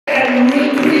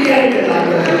appreciated, I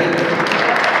believe.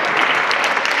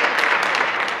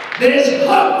 There's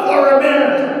hope for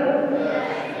America.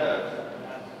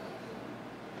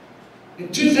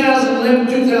 In 2011,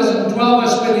 2012, I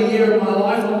spent a year of my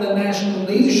life on the National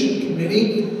Leadership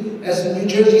Committee as the New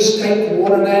Jersey State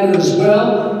Coordinator as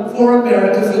well for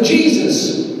America for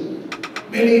Jesus.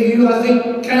 Many of you, I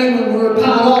think, came and were a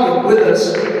part of it with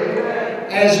us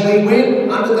as we went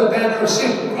under the banner of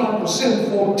 2 Chronicles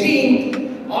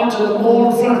 7:14 onto the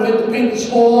mall in front of Independence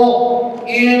Hall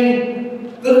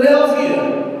in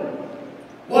Philadelphia.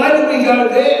 Why did we go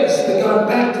there instead of going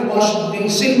back to Washington,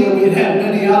 D.C., where we had had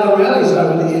many other rallies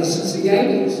over the years since the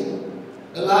 80s?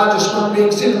 The largest one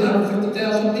being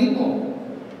 750,000 people.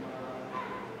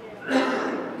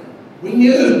 We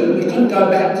knew we couldn't go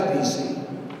back to D.C.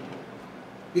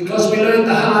 because we learned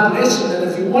the hard lesson that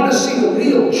if you want to see a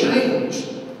real change,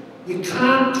 you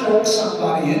can't talk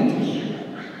somebody into it.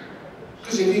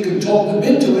 Because if you can talk them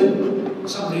into it,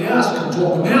 somebody else can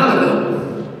talk them out of it.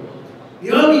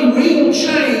 The only real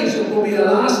change that will be a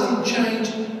lasting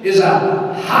change is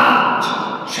a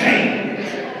heart change.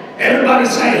 Everybody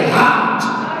say heart.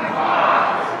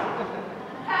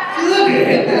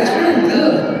 Good, that's very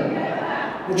good.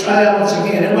 We'll try that once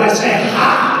again. Everybody say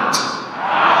heart.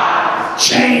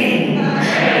 Change.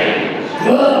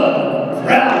 Good.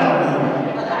 Proud of you.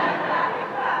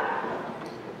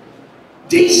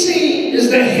 D.C.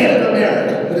 is the head of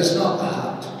America, but it's not the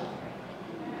heart.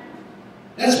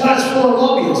 That's why it's full of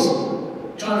lobbyists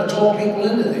trying to talk people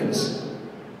into things.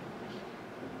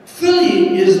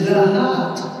 Philly is the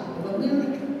heart of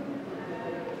America.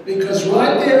 Because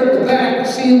right there at the back,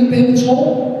 see Independence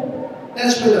Hall?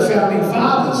 That's where the founding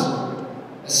fathers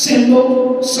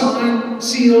assembled, signed,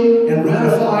 sealed, and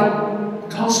ratified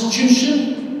the Constitution,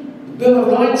 the Bill of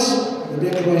Rights, and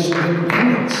the Declaration of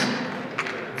Independence.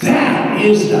 That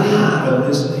is the heart of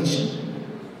this nation.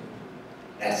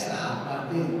 That's the heart right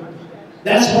there.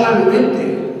 That's why we went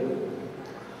there.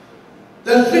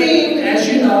 The theme, as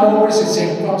you know, I've already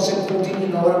said, 2 Chronicles 7:14, you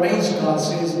know what it means. God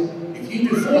says, if you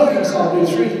do 4 things, I'll do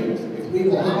 3 things. If we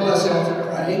will humble ourselves and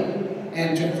pray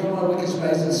and turn from our wicked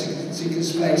ways and seek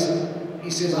His face, He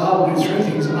says, I will do 3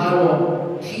 things. I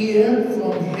will hear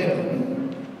from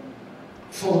heaven,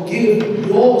 forgive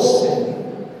your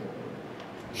sin,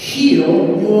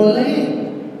 heal your land.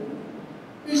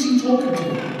 Who's He talking to?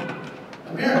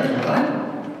 America, right?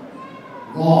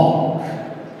 Wrong.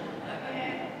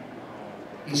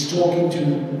 He's talking to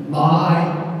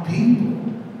my people.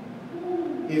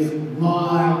 If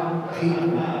my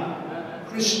people,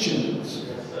 Christians,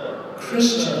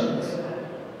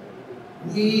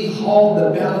 we hold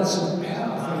the balance of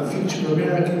power for the future of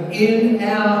America in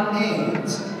our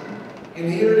hands.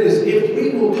 And here it is. If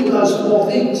we will do those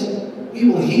 4 things, we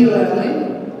will heal our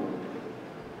land.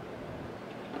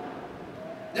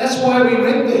 That's why we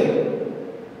went there.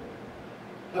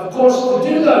 Of course, to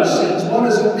do those things, what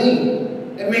does it mean?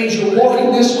 It means you're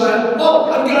walking this way.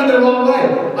 Oh, I'm going the wrong way.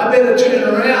 I better turn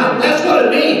around. That's what it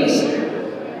means.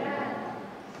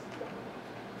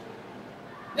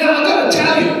 Now, I've got to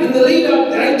tell you, in the lead up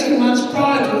to 18 months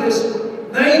prior to this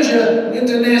major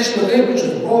international event, which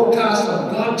was broadcast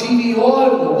on God TV all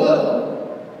over the world,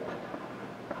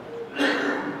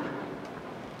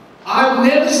 I've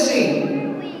never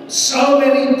seen so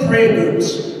many prayer groups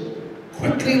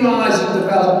quickly rise and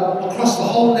develop across the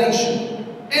whole nation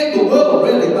and the world,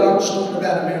 really, but I'm just talking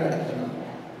about America tonight.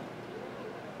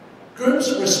 Groups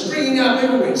were springing up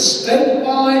everywhere,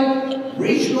 statewide,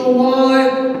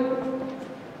 regional-wide,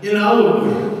 you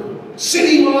know,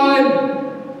 citywide,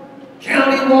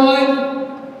 countywide.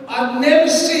 I've never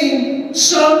seen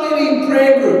so many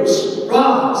prayer groups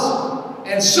rise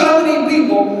and so many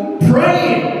people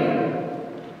praying.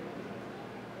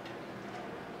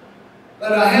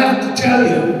 But I have to tell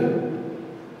you,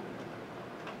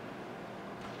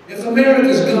 if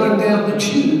America's going down the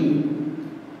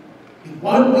tube, it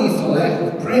won't be for lack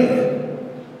of prayer,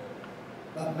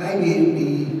 but maybe it'll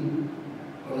be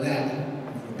for lack of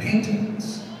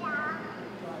repentance.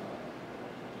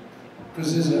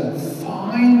 Because there's a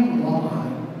fine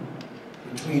line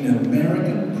between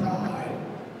American pride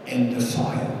and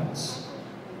defiance.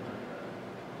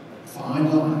 Fine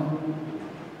line.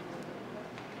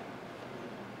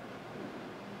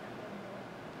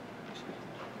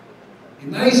 The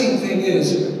amazing thing is,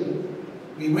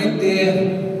 we went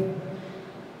there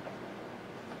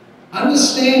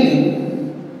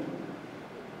understanding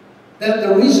that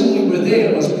the reason we were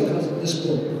there was because of this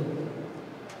book.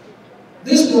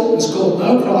 This book was called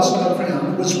No Cross, No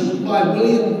Crown. It was written by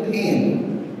William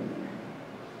Penn,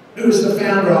 who was the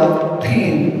founder of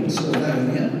Penn,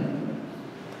 Pennsylvania.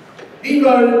 He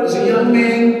wrote it as a young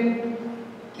man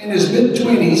in his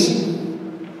mid-20s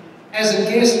as a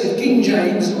guest at King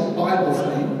James of Bible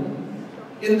fame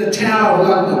in the Tower of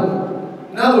London.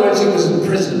 In other words, he was in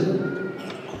prison.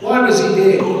 Why was he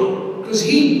there? Because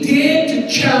he dared to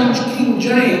challenge King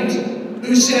James,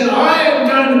 who said, I am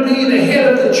going to be the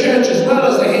head of the church as well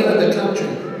as the head of the country.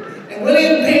 And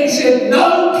William Penn said,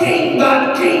 no king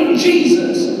but King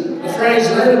Jesus, a phrase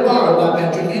later borrowed by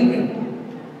Patrick Henry.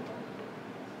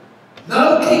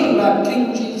 No king but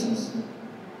King Jesus.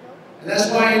 And that's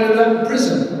why he ended up in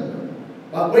prison.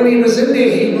 But when he was in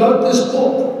there, he wrote this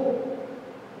book.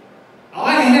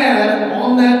 I have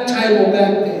on that table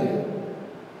back there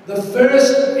the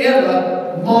first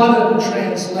ever modern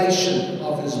translation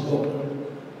of his book.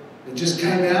 It just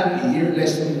came out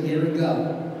less than a year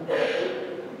ago.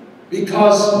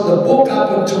 Because the book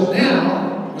up until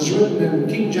now was written in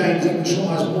King James English,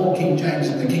 almost more King James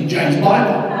than the King James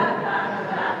Bible.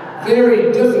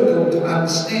 Very difficult to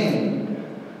understand.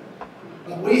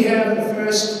 But we have the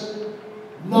first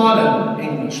modern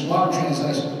English, modern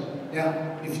translation. Now,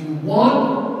 if you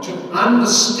want to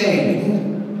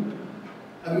understand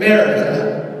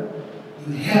America,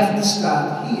 you have to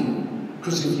start here.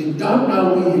 Because if you don't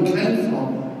know where you came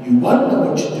from, you won't know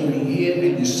what you're doing here,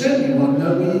 and you certainly won't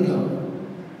know where you're going.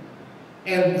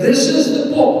 And this is the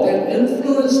book that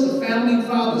influenced the Founding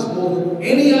Fathers more than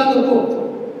any other book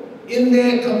in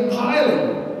their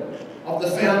compiling of the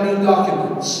founding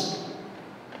documents.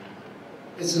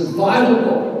 It's a vital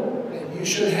book that you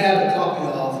should have a copy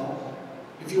of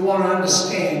if you want to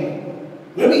understand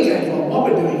where we came from, what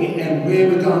we're doing here, and where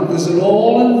we're going, because it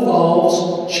all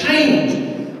involves change.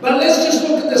 But let's just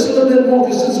look at this a little bit more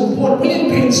because it's important. William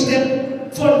Penn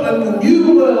stepped foot in the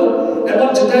new world at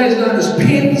what today is known as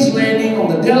Penn's Landing on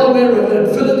the Delaware River in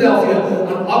Philadelphia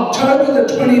on October the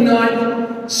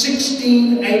 29th,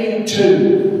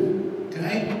 1682.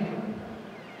 Okay?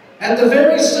 At the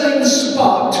very same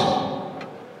spot,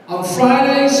 on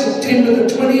Friday, September the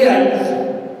 28th,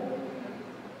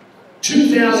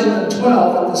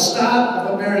 2012, at the start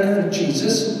of America for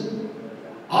Jesus,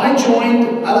 I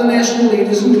joined other national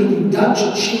leaders, including Dutch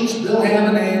Sheets, Bill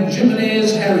Hammond, Jim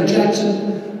Ayres, Harry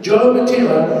Jackson, Joe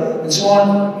Matera, and so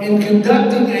on, in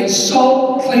conducting a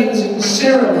salt cleansing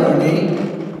ceremony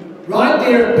right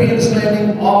there at Penn's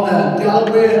Landing on the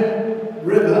Delaware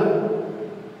River,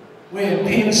 where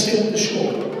Penn stepped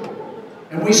ashore.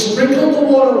 And we sprinkled the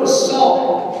water with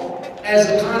salt as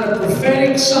a kind of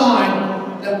prophetic sign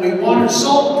that we wanted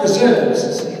salt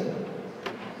preserves.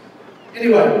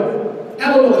 Anyway,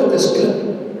 have a look at this clip.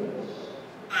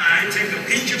 I take a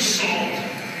pinch of salt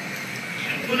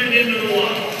and put it into the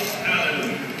water.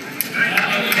 Hallelujah.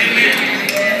 Amen.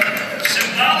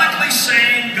 Symbolically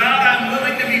saying, God, I'm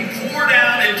willing to be poured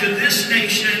out into this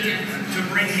nation to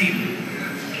bring healing.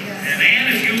 And Ann,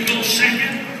 if you'll go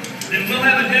second, then we'll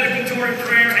have a dedicatory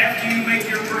prayer after you make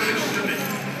your personal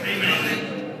commitment. Amen.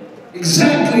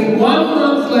 Exactly 1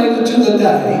 month later to the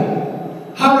day,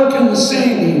 Hurricane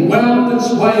Sandy wound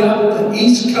its way up the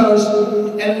east coast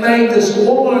and made this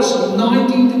almost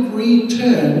 90-degree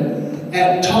turn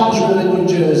at Toms River, New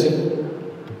Jersey.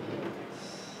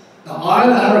 The eye of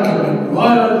the hurricane went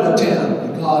right over the town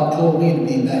where God called me to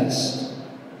be based.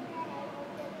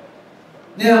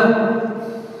 Now,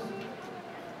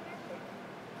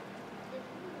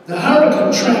 the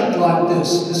hurricane tracked like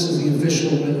this. This is the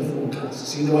official weather forecast.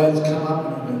 See the way it's come up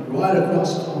and it went right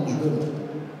across Toms River.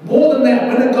 More than that,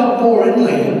 when it got more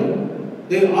inland,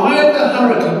 the eye of the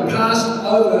hurricane passed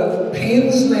over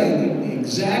Penn's Landing, the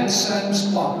exact same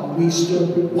spot where we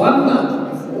stood 1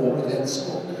 month before with that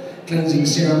salt cleansing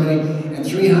ceremony and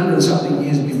 300-something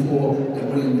years before that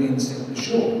William Penn stepped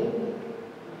ashore.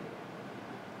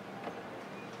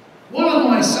 What am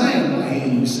I saying, I hear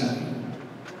you saying?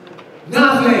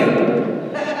 Nothing!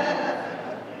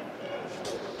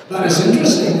 But it's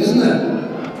interesting, isn't it?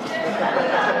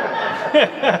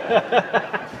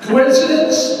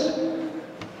 Coincidence?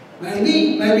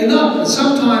 Maybe, maybe not. But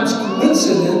sometimes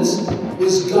coincidence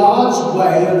is God's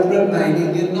way of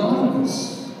remaining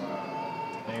anonymous.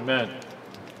 Amen.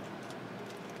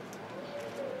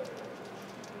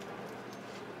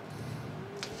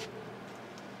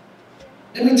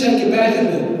 Let me take you back a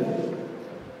bit.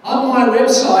 On my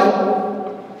website,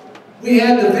 we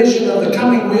had the vision of the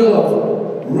coming wheel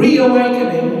of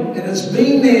reawakening, and it's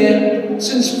been there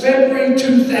since February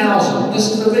 2000. This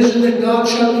is the vision that God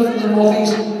showed me from the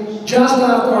Northeast just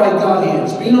after I got here.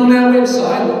 It's been on our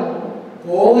website for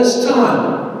all this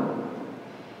time.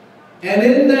 And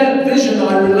in that vision,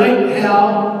 I relate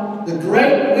how the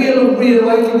great wheel of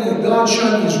reawakening that God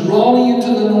showed me is rolling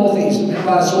into the Northeast. Remember,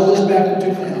 I saw this back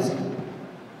in 2000.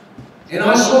 And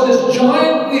I saw this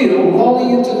giant wheel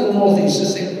rolling into the Northeast,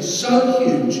 this so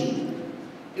huge,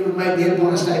 it would make the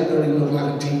Empire State Building look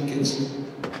like a teen kid's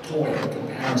toy in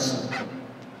comparison.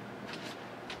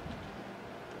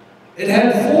 It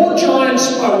had 4 giant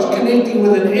spokes connecting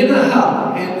with an inner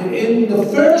hub, and in the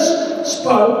first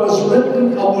spoke was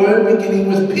written a word beginning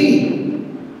with P.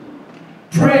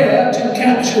 Prayer to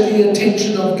capture the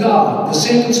attention of God. The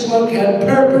second spoke had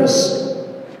purpose.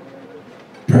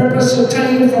 Purpose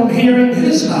obtained from hearing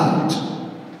His heart.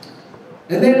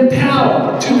 And then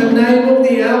power to enable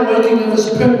the outworking of His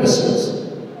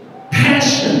purposes.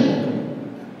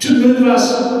 Passion to move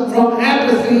us from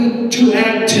apathy to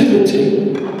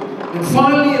activity. And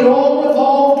finally, it all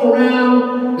revolved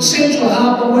around the central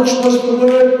hub, which was the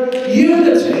word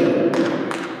unity.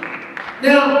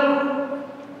 Now,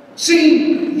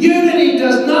 see, unity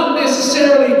does not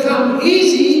necessarily come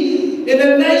easy in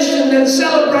a nation that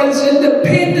celebrates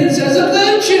independence as a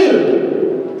virtue.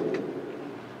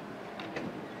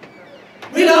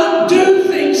 We don't do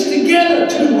things together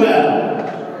too well.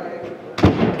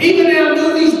 Even our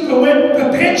movies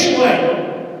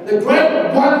perpetuate the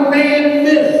great one-man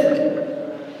myth.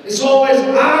 It's always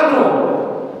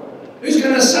Arnold who's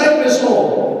going to save us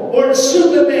all. Or it's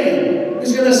Superman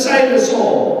who's going to save us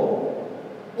all.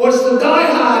 Or it's the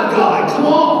die-hard guy, come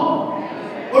on.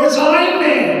 Or it's Iron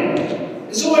Man.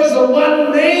 It's always the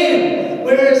one man.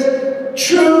 Whereas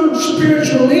true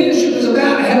spiritual leadership is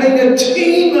about having a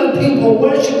team of people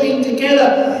worshiping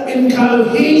together in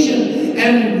cohesion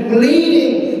and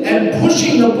leading and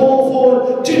pushing the ball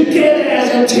forward together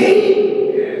as a team.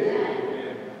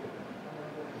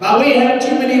 But we have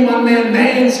too many one-man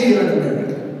bands here in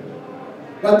America.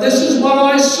 But this is what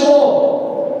I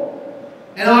saw.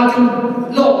 And I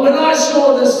can, look, when I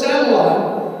saw this satellite,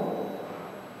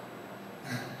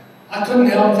 I couldn't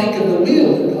help think of the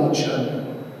wheel that God showed me.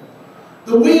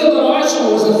 The wheel that I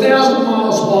saw was 1,000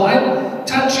 miles wide,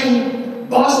 touching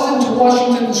Boston to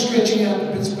Washington and stretching out to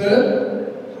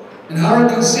Pittsburgh. And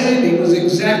Hurricane Sandy was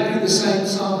exactly the same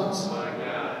size.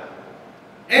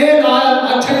 And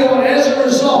I tell you what, as a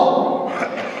result,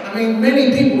 I mean,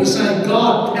 many people were saying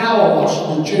God power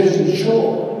washed the Jersey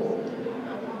Shore.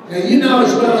 Now, you know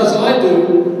as well as I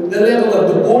do the level of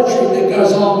debauchery that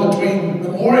goes on between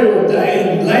Memorial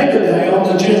Day and Labor Day on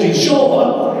the Jersey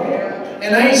Shore.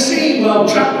 And AC, well,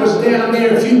 Chuck was down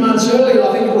there a few months earlier,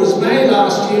 I think it was May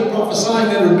last year, prophesying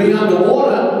that it would be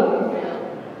underwater.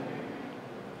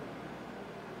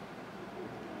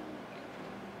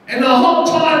 And the whole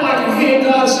time I can hear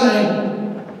God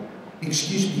saying,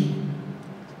 excuse me,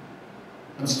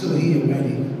 I'm still here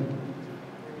waiting.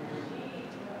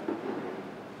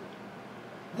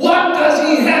 What does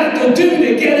He have to do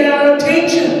to get our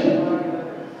attention?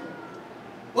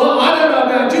 Well, I don't know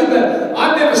about you, but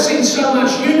I've never seen so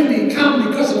much unity come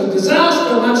because of a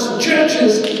disaster amongst the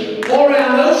churches all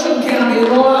around Ocean County and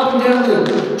all up and down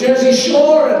the Jersey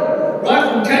Shore and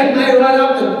right from Cape May right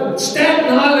up to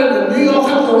Staten Island and New York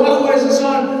up the Rockaways and so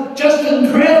on. Just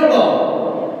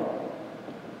incredible.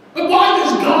 But why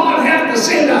does God have to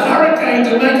send a hurricane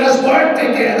to make us work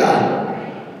together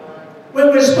when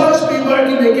we're supposed to be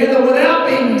working together without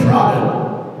being prodded?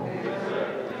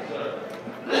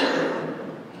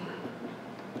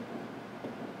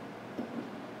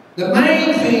 The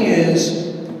main thing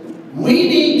is we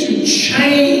need to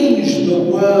change the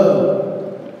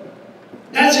world.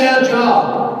 That's our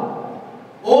job.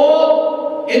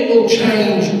 Or it will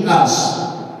change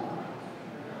us.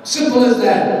 Simple as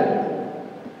that.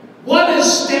 What is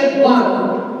step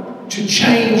 1 to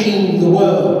changing the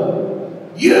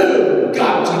world? You've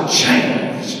got to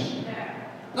change.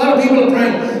 A lot of people are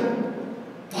praying,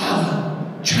 Father,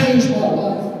 change my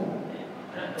life.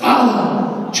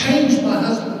 Father, change my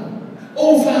husband.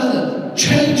 Oh, Father,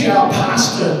 change our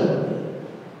pastor.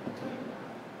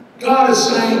 God is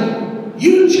saying,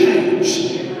 you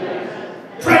change.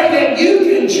 Pray that you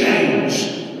can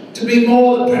change to be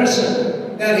more the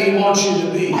person that He wants you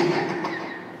to be.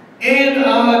 And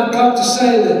I've got to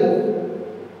say that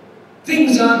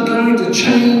things aren't going to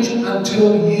change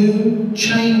until you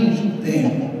change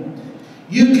them.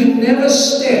 You can never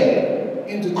step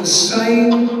into the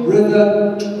same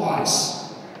river twice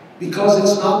because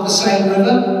it's not the same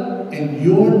river and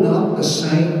you're not the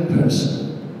same person.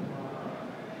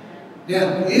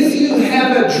 Now, if you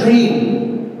have a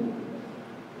dream,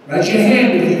 raise your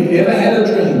hand if you've ever had a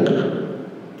dream.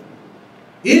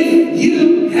 If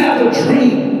you have a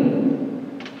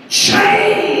dream,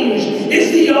 change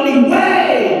is the only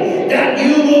way that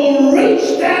you will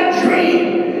reach that dream.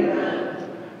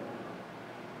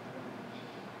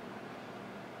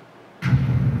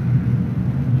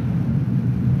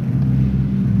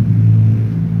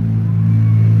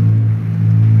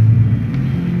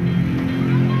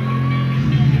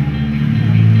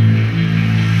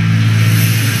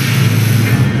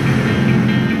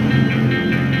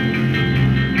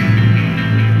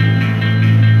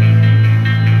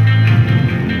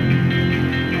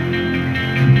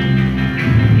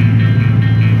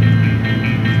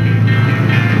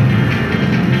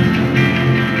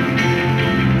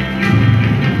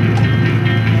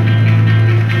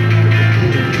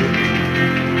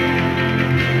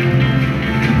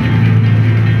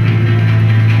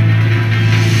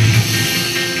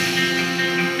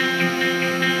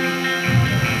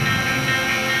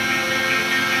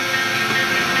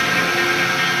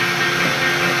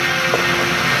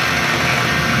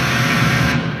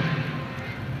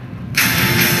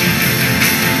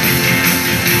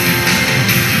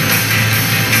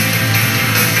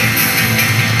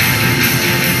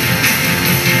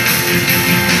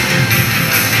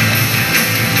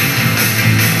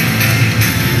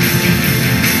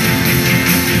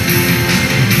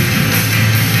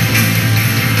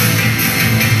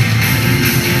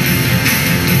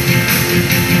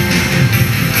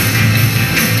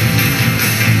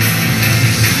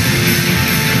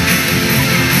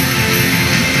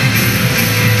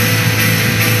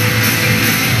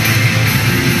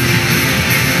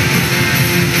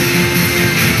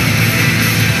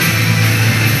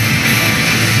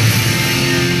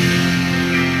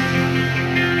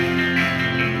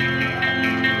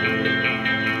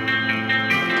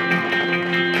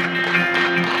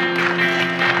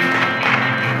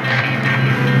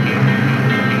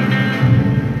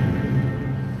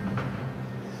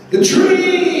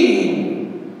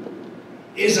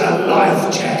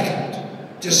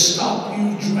 jacket to stop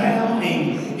you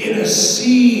drowning in a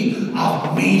sea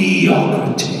of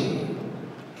mediocrity.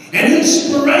 And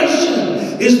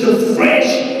inspiration is the fresh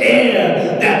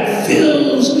air that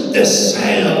fills the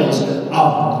sails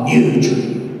of new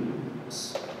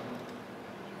dreams.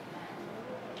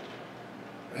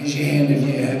 Raise your hand if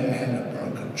you ever had a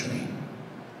broken dream.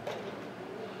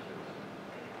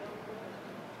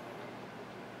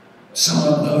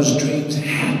 Some of those dreams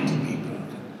have to be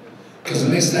broken, because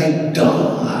unless they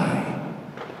die,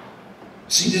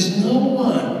 see, there's no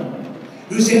one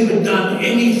who's ever done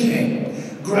anything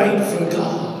great for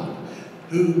God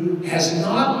who has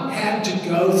not had to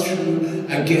go through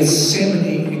a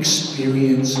Gethsemane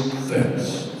experience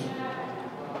first.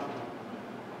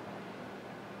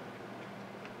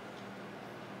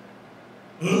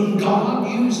 Whom God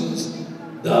uses,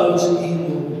 those he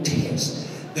will test.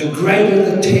 The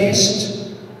greater the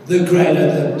test, the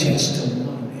greater the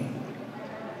testimony.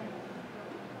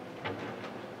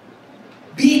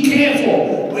 Be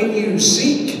careful when you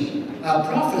seek a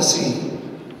prophecy,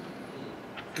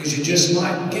 because you just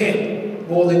might get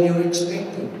more than you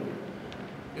expected.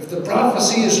 If the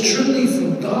prophecy is truly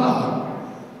from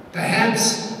God,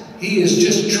 perhaps he is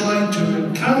just trying to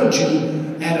encourage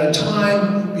you at a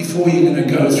time before you're going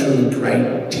to go through a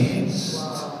great test.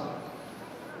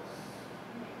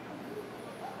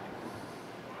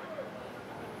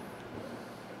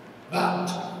 But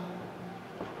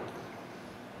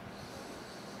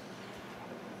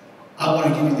I want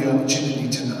to give you the opportunity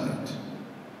tonight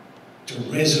to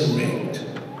resurrect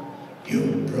your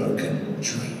broken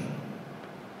dream.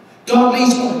 God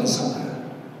leads by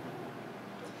desire.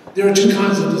 There are two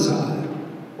kinds of desire.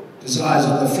 Desires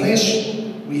of the flesh,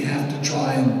 we have to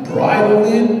try and bridle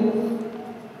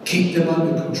them, keep them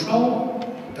under control,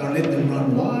 don't let them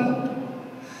run wild.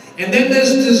 And then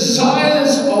there's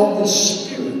desires of the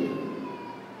Spirit.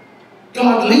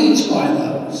 God leads by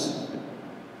those.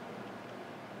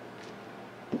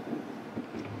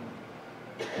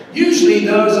 Usually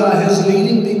those are his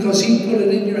leading because he put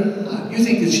it in your heart. You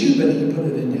think it's you, but he put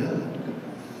it in your heart.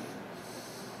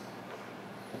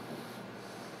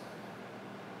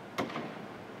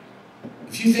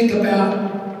 If you think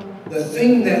about the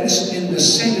thing that's in the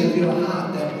center of your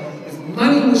heart, that if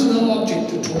money was no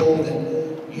object at all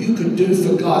that you could do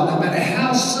for God, no matter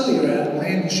how silly or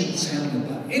outlandish it sounded,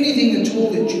 but anything at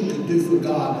all that you could do for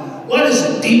God, what is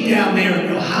it deep down there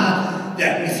in your heart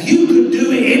that if you could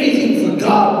do anything for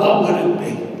God, what would it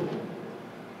be?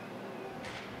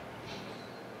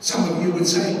 Some of you would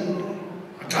say,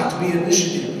 I've got to be a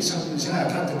missionary. Some would say,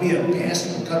 I've got to be a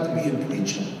pastor. I've got to be a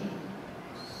preacher.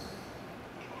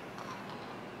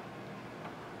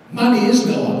 Money is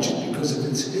no object, because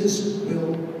if it's his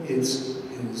will, it's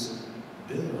his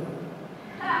bill.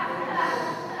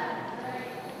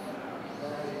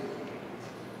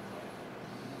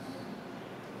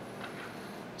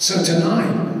 So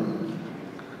tonight,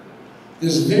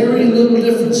 there's very little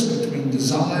difference between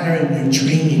desire and your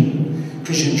dreaming,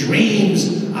 because your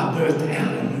dreams are birthed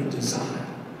out of your desire,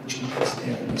 which he puts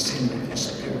there in the center of your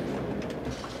spirit.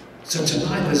 So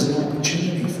tonight, there's an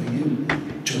opportunity for you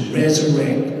to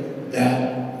resurrect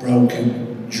that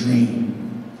broken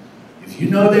dream. If you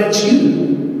know that's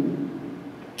you,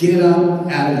 get up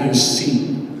out of your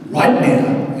seat right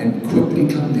now and quickly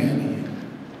come down here.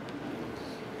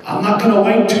 I'm not going to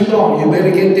wait too long. You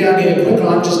better get down here quicker.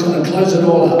 I'm just going to close it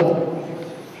all up.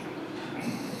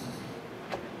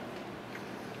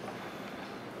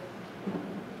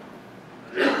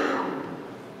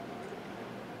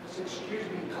 Excuse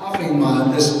me, coughing.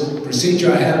 This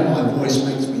procedure I had in my voice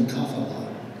makes me cough a lot.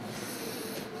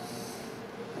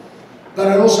 But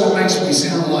it also makes me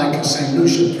sound like a St.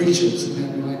 Lucia preacher. Isn't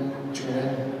that right,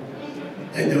 Joel?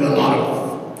 They do a lot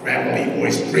of gravelly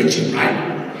voice preaching, right?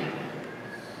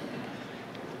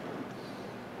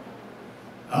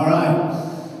 All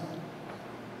right.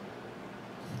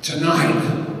 Tonight,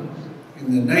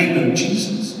 in the name of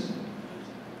Jesus,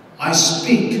 I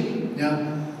speak.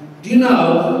 Now, do you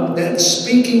know that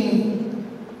speaking,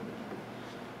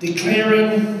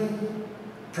 declaring,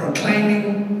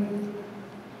 proclaiming,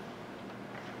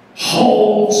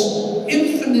 holds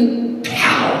infinite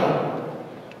power?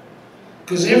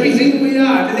 Because everything we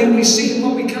are, everything we see and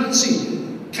what we can't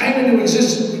see, came into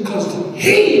existence because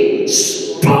he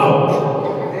spoke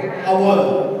a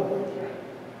word.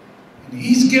 And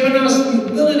he's given us the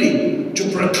ability to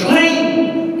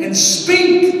proclaim and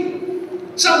speak.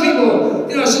 Some people,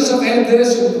 since I've had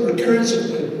this and recurrence of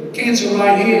the cancer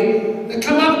right here, they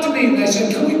come up to me and they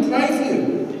say, can we pray for you?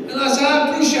 And I say, I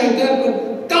appreciate that,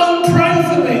 but don't pray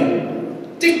for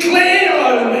me. Declare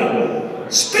over me.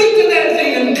 Speak to that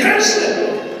thing and curse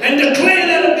it and declare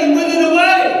that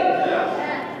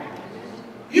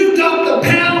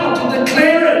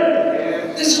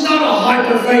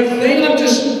great thing. I'm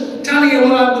just telling you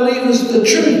what I believe is the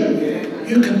truth.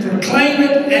 You can proclaim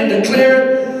it and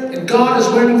declare it, and God is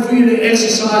waiting for you to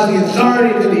exercise the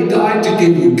authority that He died to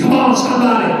give you. Come on,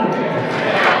 somebody.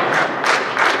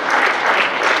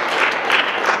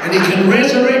 And He can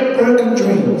resurrect broken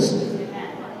dreams.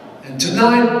 And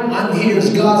tonight, I'm here as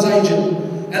God's agent,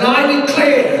 and I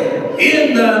declare,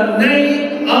 in the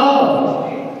name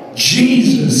of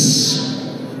Jesus,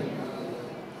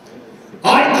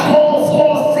 I call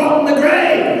forth from the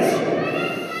grave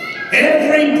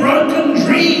every broken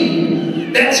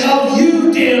dream that's of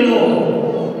you, dear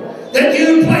Lord, that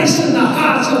you place in the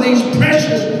hearts of these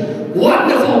precious,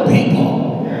 wonderful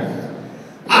people.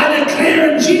 I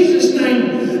declare in Jesus'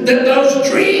 name that those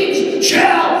dreams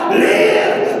shall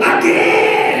live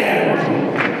again.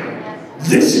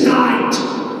 This night,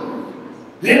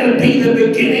 let it be the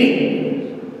beginning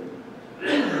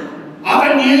of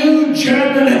a new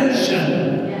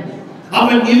germination, of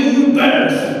a new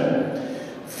birth.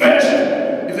 First,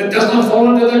 if it does not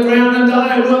fall into the ground and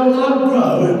die, it will not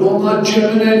grow, it will not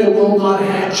germinate, it will not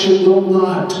hatch, it will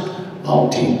not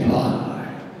multiply.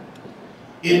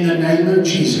 In the name of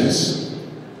Jesus,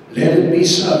 let it be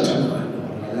so tonight,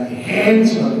 Lord. I lay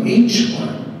hands on each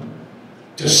one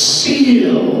to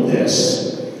seal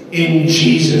this in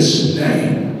Jesus'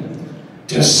 name.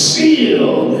 To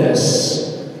seal this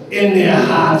in their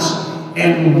hearts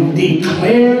and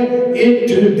declare it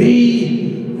to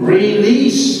be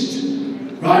released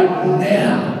right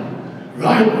now,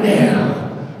 right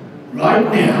now, right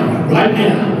now, right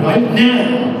now, right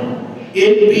now.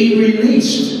 It be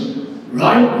released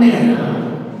right now,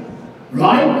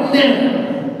 right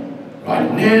now,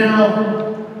 right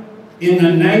now. In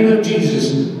the name of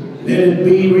Jesus, let it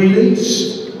be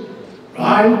released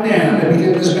right now. Let me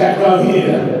get this back right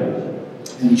here.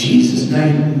 In Jesus'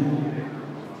 name.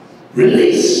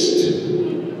 Released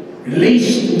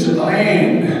into the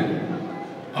land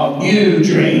of new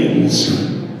dreams,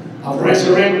 of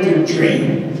resurrected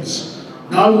dreams,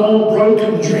 no more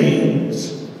broken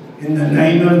dreams, in the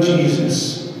name of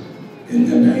Jesus, in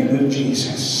the name of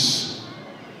Jesus.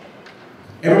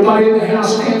 Everybody in the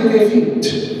house stand to their feet.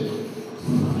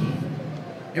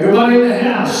 Everybody in the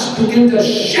house begin to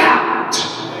shout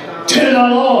to the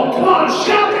Lord. Come on,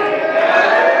 shout it.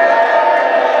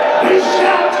 We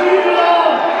shout to you,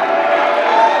 Lord.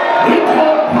 We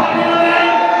call upon your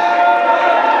name.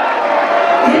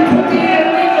 We put the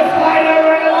enemy to fight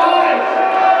over our life.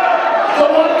 The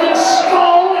one that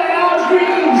stole our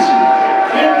dreams.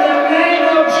 In the name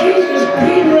of Jesus,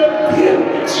 be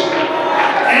rebuked.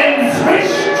 And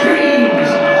fresh dreams,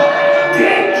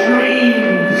 dead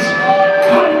dreams,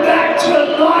 come back to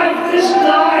life this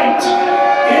night.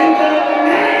 In the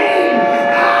name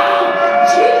of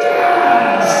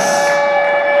Jesus.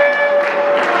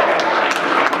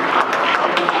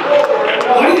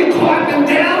 What are you quieting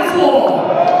down for?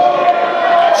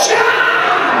 Shout!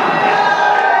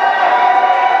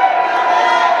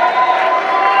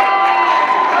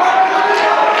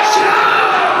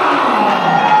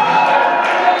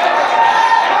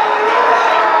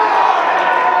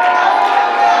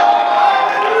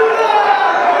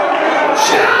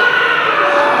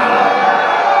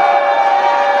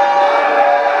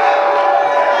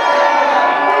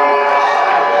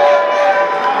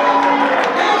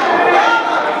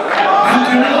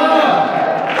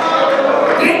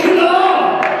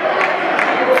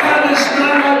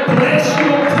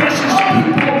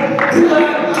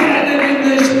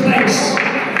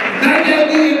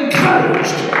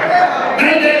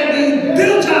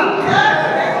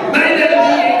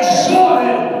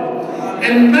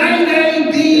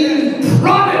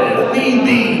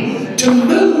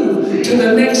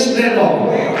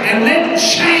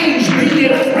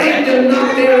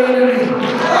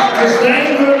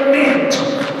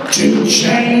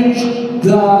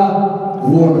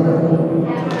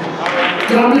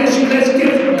 God bless you. Let's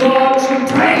give God some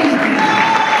praise.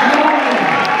 Come on.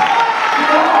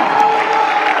 Come on.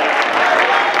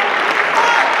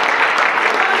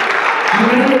 You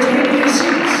may take your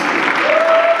seats.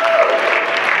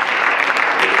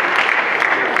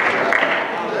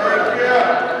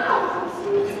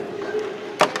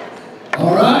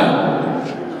 All right.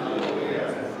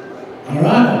 All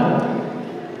right.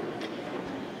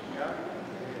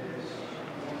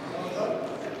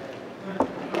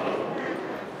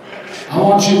 I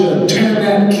want you to turn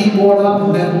that keyboard up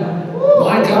and that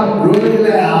mic up really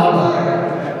loud,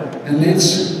 and let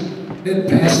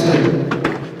Pastor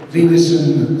lead us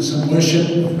in some worship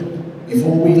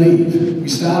before we leave. We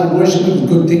started worship, it's a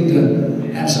good thing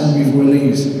to have some before he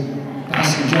leaves.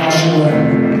 Pastor Joshua,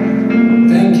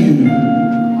 thank you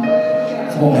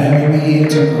for having me here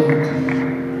tonight.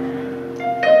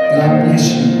 God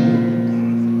bless you.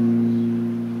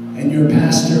 And your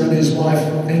pastor and his wife,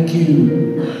 thank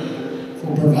you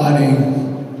for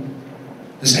providing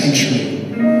the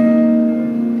sanctuary.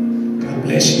 God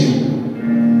bless you.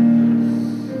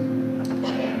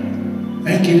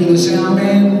 Thank you to the sound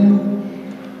man.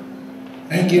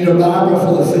 Thank you to Barbara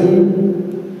for the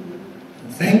food.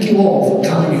 Thank you all for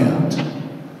coming out.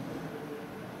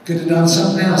 Could have done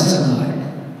something else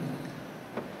tonight.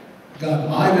 Got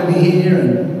Ivan here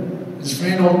and his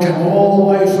friend all come all the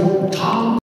way from Tom.